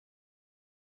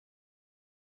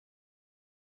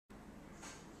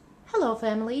Hello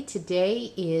family,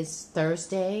 today is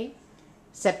Thursday,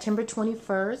 September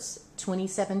 21st,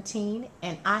 2017,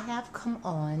 and I have come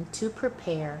on to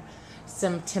prepare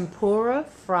some tempura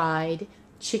fried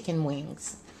chicken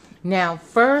wings. Now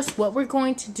first, what we're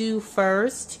going to do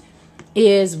first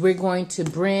is we're going to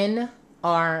brine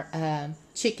our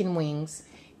chicken wings,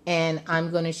 and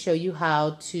I'm going to show you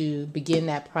how to begin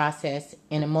that process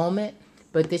in a moment.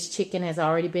 But this chicken has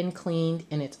already been cleaned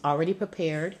and it's already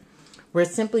prepared. We're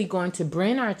simply going to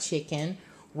brine our chicken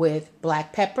with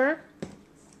black pepper,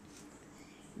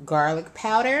 garlic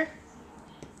powder,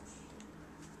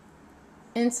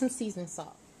 and some seasoned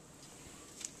salt.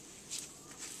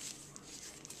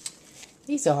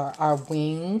 These are our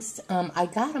wings. I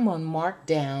got them on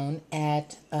markdown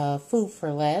at Food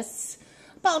for Less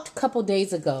about a couple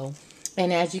days ago.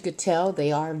 And as you could tell,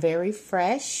 they are very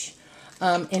fresh.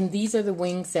 And these are the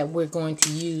wings that we're going to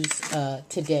use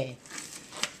today.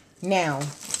 Now,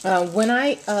 when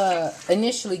I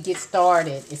initially get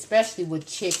started, especially with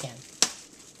chicken,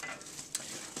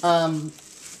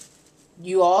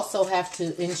 you also have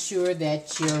to ensure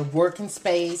that your working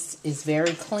space is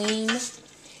very clean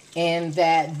and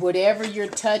that whatever you're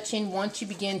touching, once you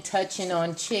begin touching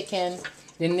on chicken,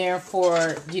 then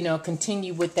therefore,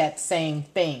 continue with that same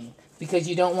thing because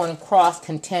you don't want to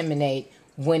cross-contaminate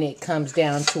when it comes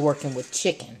down to working with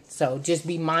chicken. So just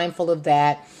be mindful of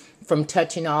that from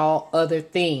touching all other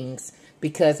things,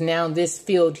 because now this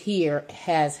field here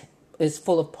is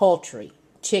full of poultry,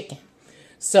 chicken.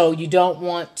 So you don't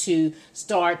want to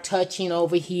start touching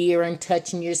over here and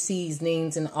touching your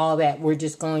seasonings and all that. We're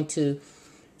just going to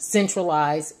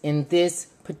centralize in this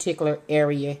particular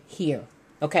area here.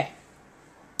 Okay.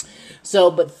 So,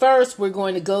 but first we're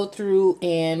going to go through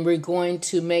and we're going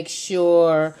to make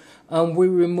sure we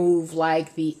remove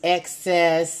like the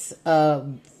excess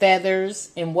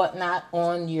feathers and whatnot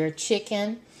on your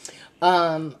chicken.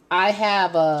 I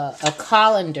have a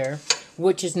colander,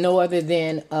 which is no other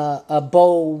than a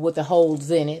bowl with the holes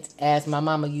in it, as my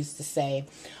mama used to say.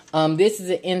 This is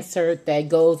an insert that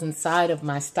goes inside of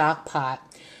my stock pot.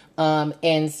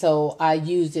 And so I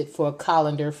use it for a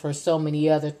colander for so many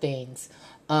other things.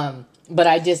 But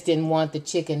I just didn't want the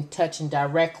chicken touching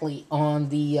directly on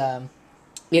the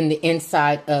in the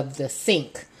inside of the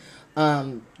sink.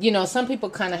 Some people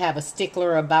kind of have a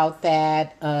stickler about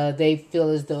that. They feel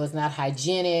as though it's not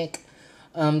hygienic,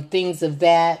 things of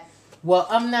that. Well,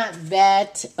 I'm not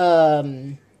that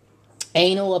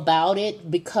anal about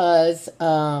it because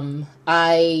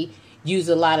I use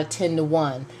a lot of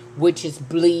 10-to-1, which is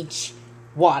bleach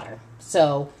water.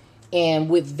 So, and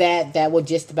with that, that will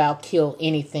just about kill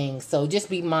anything. So just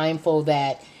be mindful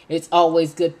that it's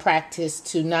always good practice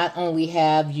to not only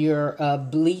have your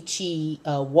bleachy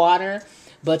water,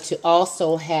 but to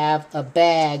also have a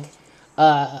bag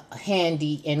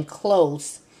handy and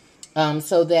close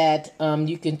so that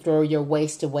you can throw your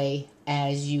waste away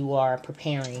as you are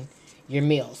preparing your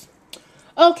meals.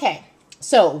 Okay,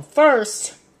 so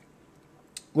first,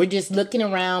 we're just looking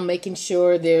around, making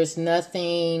sure there's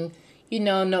nothing,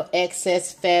 no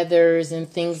excess feathers and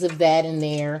things of that in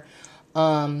there.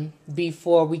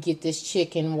 Before we get this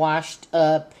chicken washed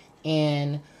up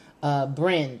and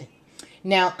brined.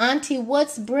 Now, Auntie,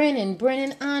 what's brining?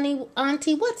 Brining,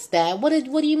 Auntie, what's that? What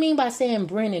do you mean by saying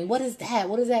brining? What is that?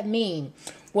 What does that mean?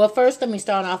 Well, first, let me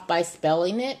start off by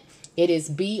spelling it. It is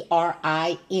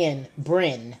B-R-I-N,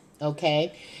 brin.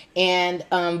 Okay, and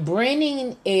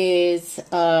brining is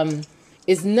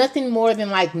nothing more than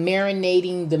like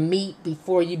marinating the meat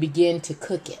before you begin to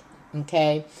cook it.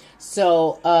 Okay,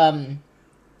 so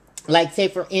like say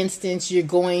for instance, you're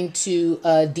going to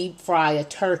deep fry a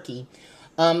turkey.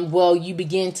 Well, you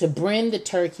begin to brine the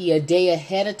turkey a day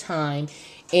ahead of time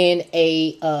in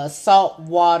a salt,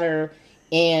 water,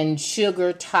 and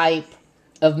sugar type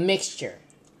of mixture.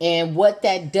 And what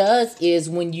that does is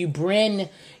when you brine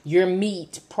your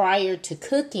meat prior to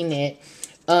cooking it,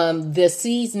 the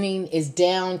seasoning is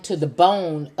down to the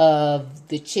bone of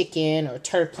the chicken or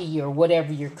turkey or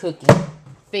whatever you're cooking.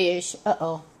 Fish.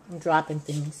 Uh-oh, I'm dropping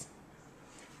things.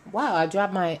 Wow, I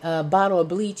dropped my bottle of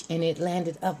bleach and it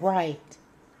landed upright.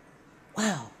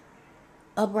 Wow,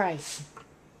 upright.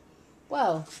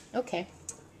 Well, okay.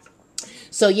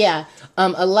 So yeah,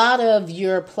 a lot of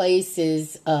your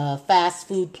places, fast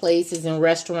food places and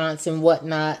restaurants and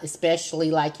whatnot,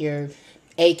 especially like your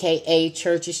AKA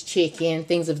Church's Chicken,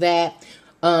 things of that,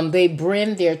 they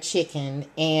brine their chicken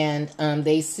and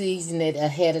they season it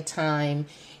ahead of time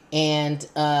and,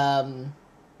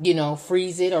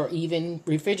 freeze it or even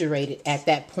refrigerate it at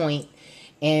that point.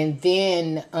 And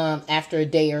then after a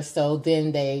day or so,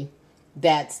 then they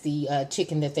that's the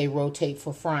chicken that they rotate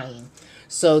for frying.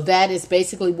 So that is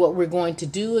basically what we're going to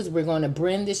do, is we're going to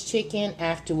brine this chicken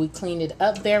after we clean it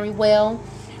up very well.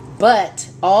 But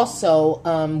also,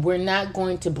 we're not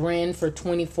going to brine for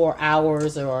 24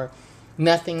 hours or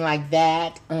nothing like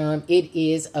that. It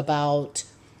is about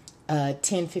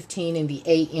 10:15 in the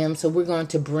a.m. So we're going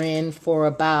to brine for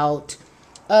about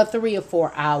 3 or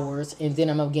 4 hours. And then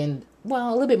I'm going to begin, well,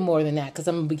 a little bit more than that, because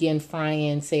I'm going to begin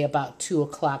frying, say, about 2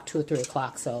 o'clock, 2 or 3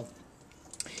 o'clock. So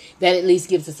that at least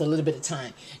gives us a little bit of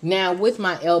time. Now, with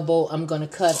my elbow, I'm going to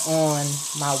cut on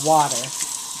my water.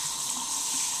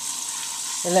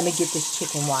 And let me get this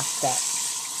chicken washed up.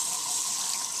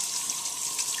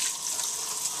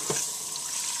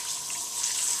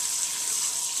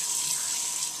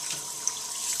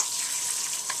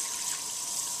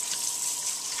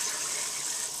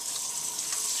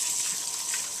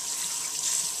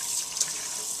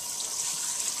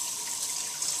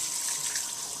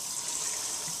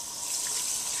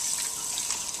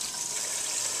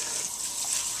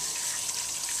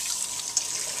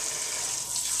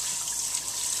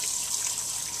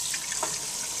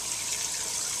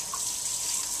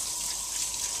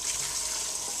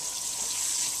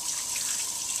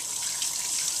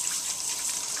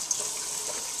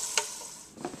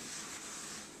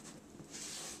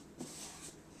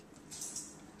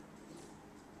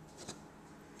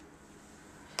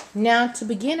 Now, to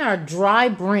begin our dry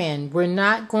brine, we're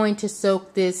not going to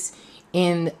soak this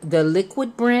in the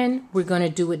liquid brine. We're going to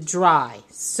do it dry.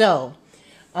 So,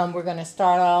 we're going to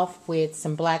start off with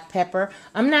some black pepper.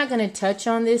 I'm not going to touch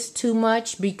on this too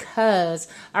much because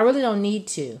I really don't need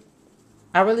to.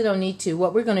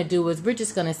 What we're going to do is we're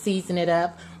just going to season it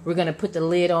up. We're going to put the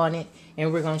lid on it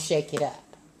and we're going to shake it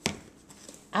up.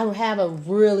 I have a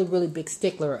really, really big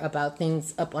stickler about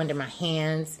things up under my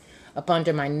hands, up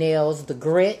under my nails, the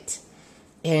grit.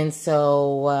 And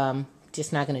so,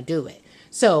 just not going to do it.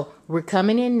 So, we're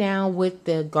coming in now with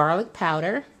the garlic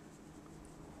powder.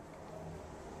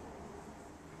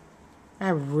 I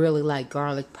really like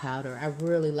garlic powder. I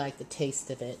really like the taste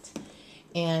of it.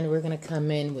 And we're going to come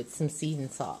in with some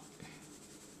seasoned salt.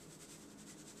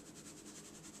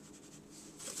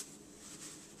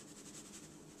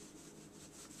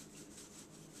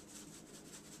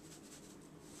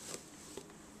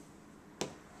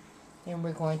 Then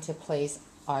we're going to place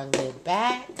our lid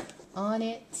back on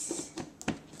it.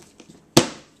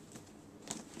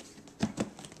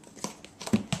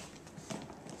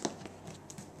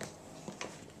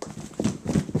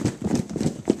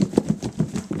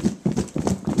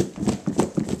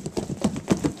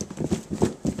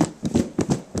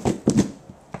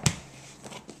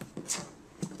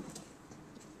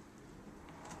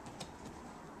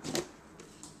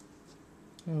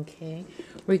 Okay,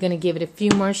 we're going to give it a few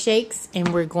more shakes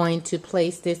and we're going to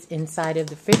place this inside of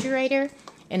the refrigerator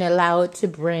and allow it to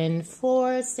brine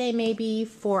for, say, maybe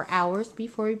 4 hours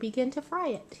before we begin to fry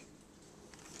it.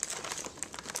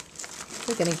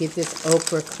 We're going to get this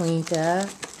okra cleaned up.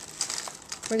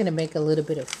 We're going to make a little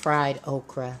bit of fried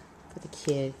okra for the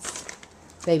kids.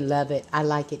 They love it. I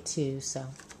like it too, so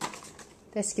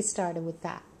let's get started with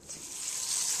that.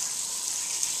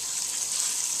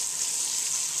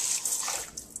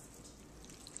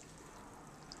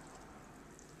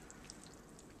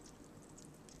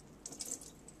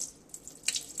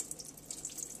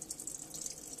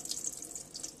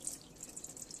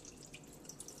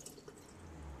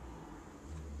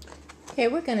 Okay,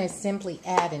 we're going to simply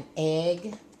add an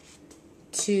egg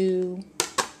to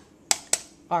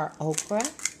our okra. I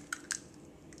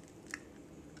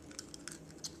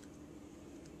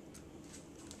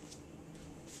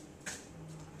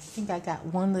think I got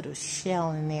one little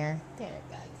shell in there. There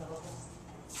that goes.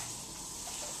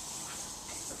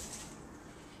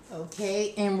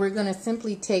 Okay, and we're going to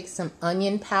simply take some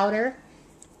onion powder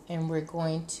and we're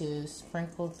going to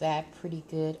sprinkle that pretty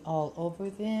good all over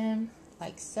them,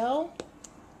 like so.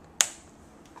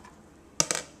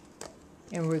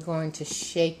 And we're going to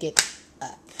shake it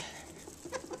up.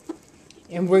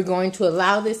 And we're going to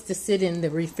allow this to sit in the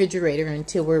refrigerator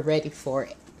until we're ready for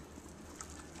it.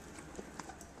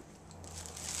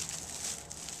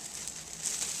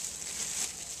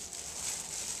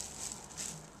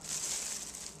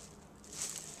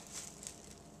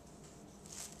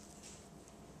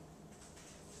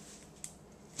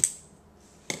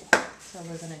 So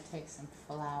we're going to take some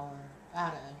flour,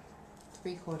 out of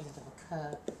 3/4 of a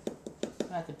cup.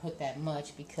 I don't have to put that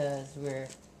much because we're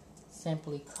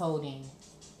simply coating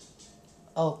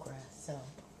okra, so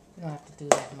we don't have to do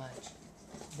that much.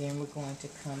 Then we're going to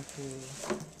come through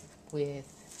with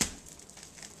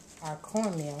our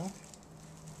cornmeal.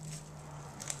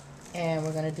 And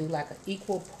we're going to do like an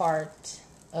equal part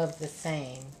of the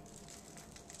same.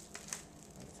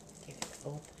 Get it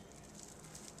open.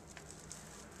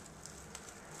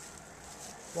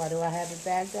 Why do I have it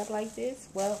bagged up like this?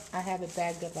 Well, I have it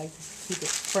bagged up like this to keep it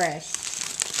fresh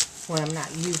when I'm not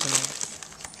using it.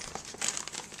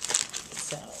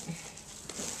 So,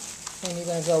 and you're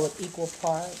going to go with equal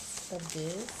parts of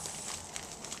this.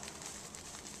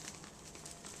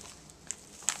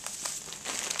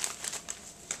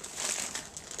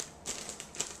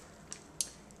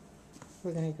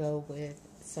 We're going to go with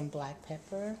some black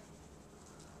pepper.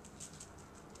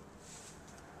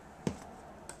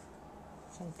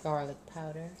 Some garlic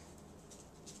powder.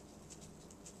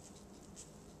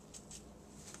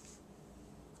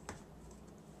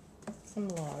 Some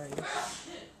Lorry.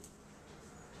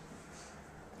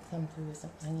 Come through with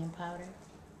some onion powder.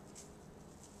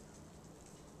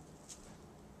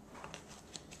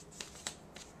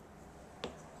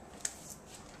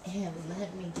 And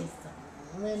let me get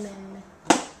some lemon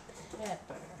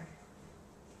pepper.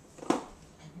 I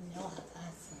know I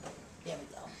got some. There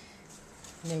we go.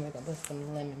 And then we're going to put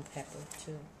some lemon pepper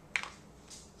too.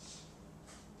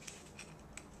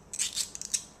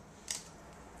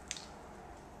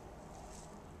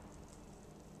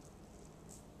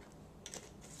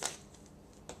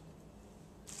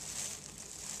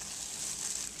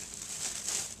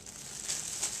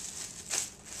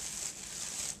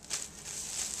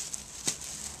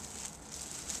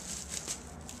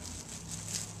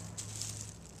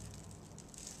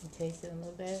 Taste it a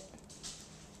little bit.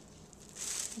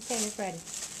 Okay, it's ready.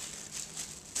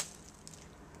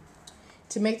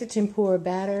 To make the tempura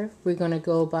batter, we're going to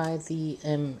go by the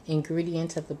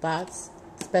ingredients of the box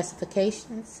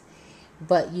specifications,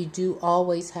 but you do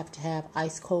always have to have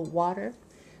ice cold water.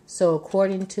 So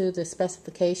according to the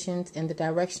specifications and the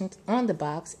directions on the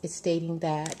box, it's stating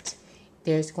that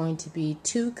there's going to be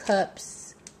 2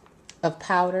 cups of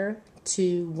powder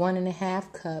to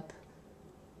 1.5 cup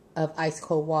of ice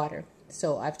cold water.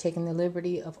 So I've taken the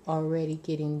liberty of already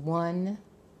getting 1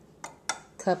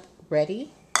 cup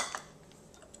ready.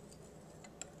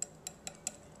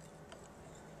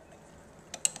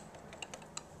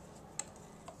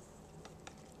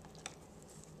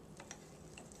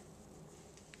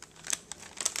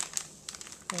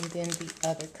 And then the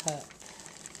other cup.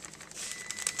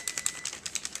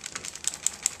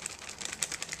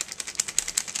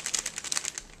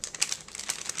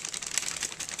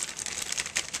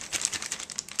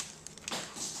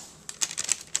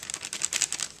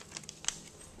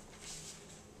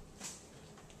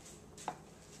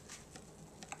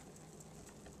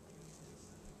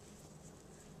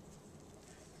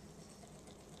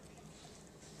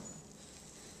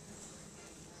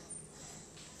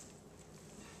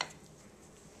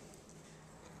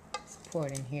 Pour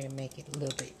it in here to make it a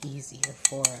little bit easier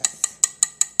for us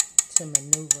to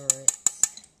maneuver it.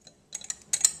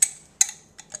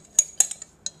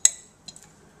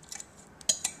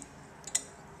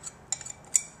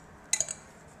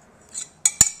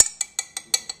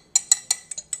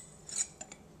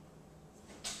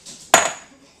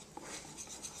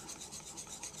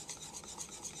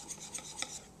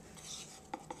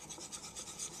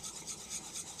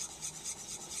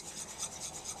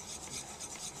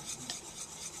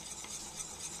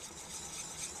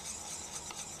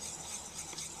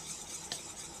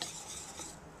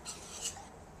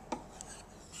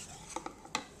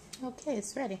 Okay,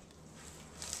 it's ready.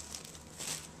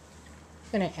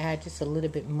 I'm going to add just a little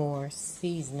bit more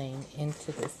seasoning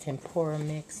into this tempura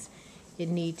mix. It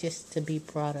needs just to be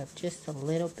brought up just a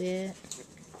little bit.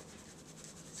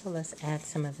 So let's add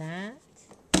some of that.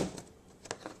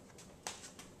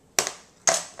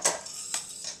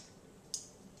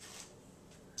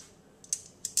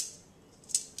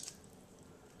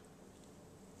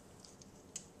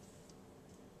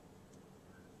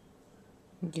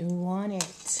 You want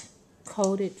it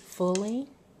coated fully.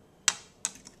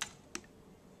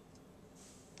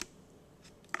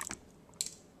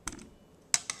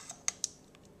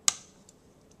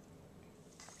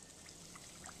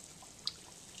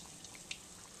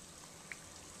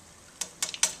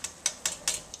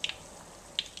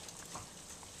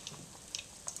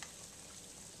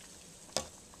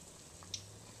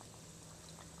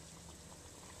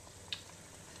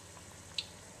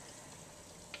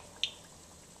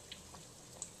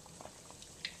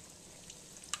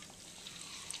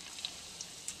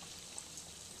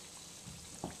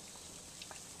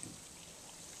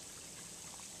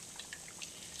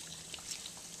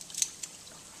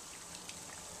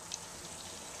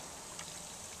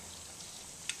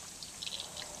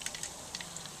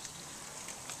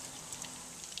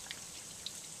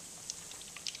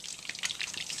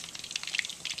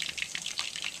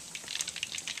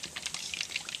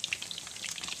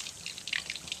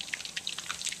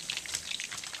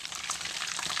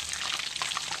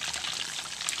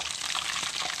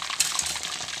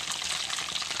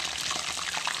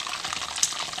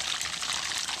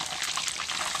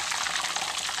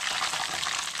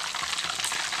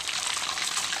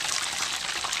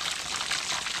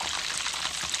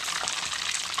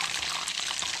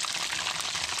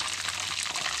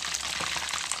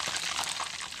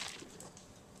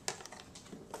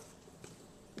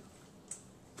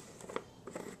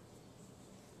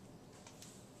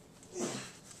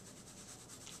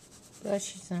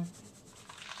 Bless you some.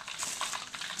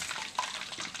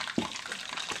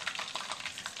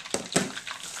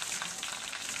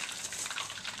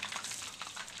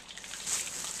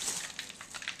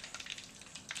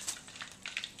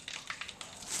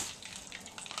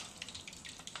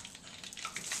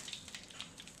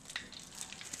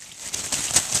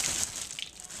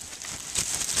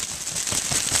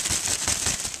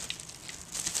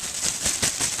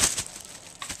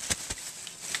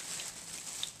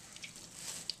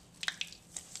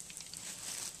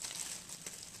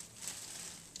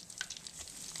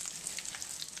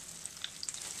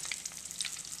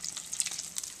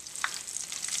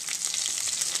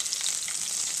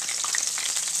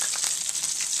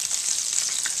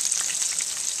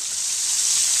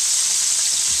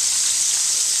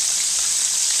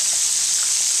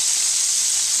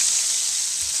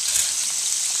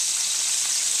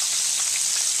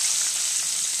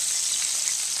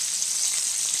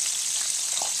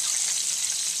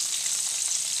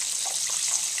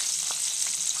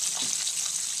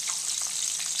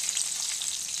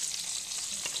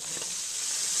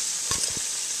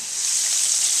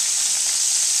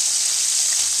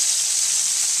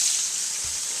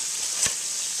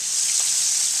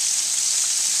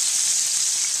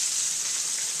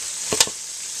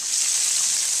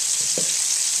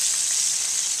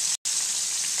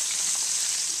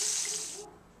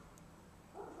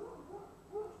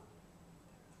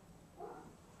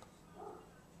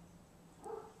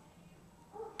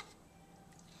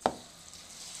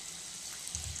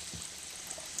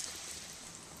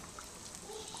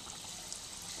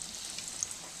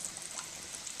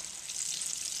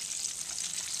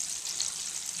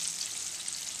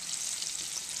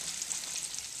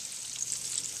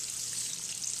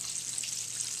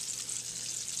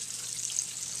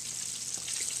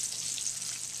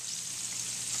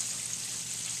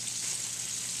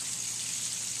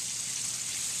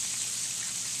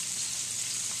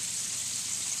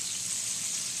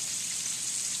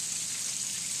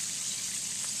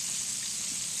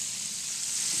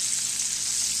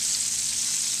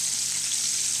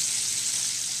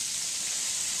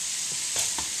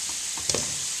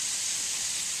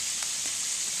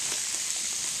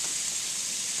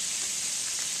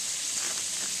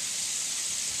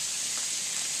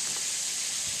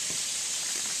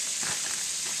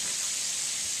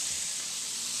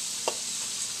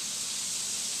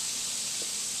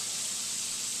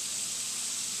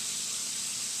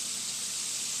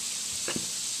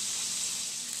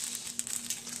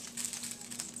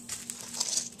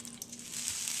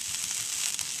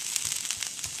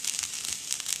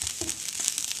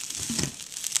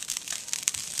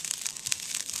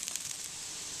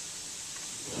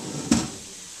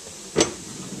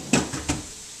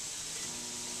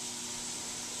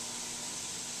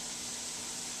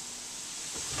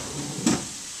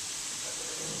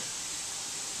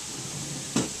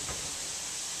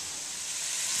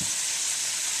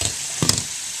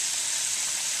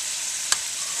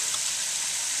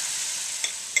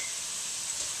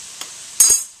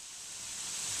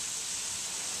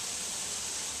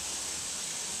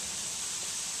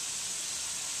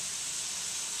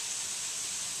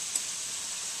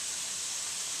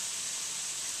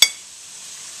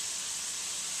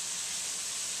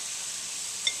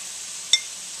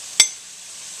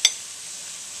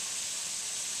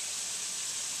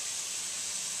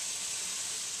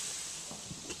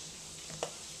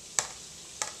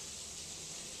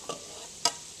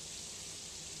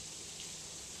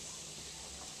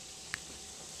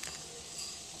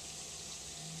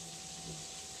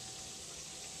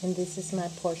 And this is my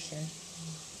portion.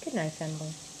 Good night,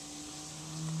 family.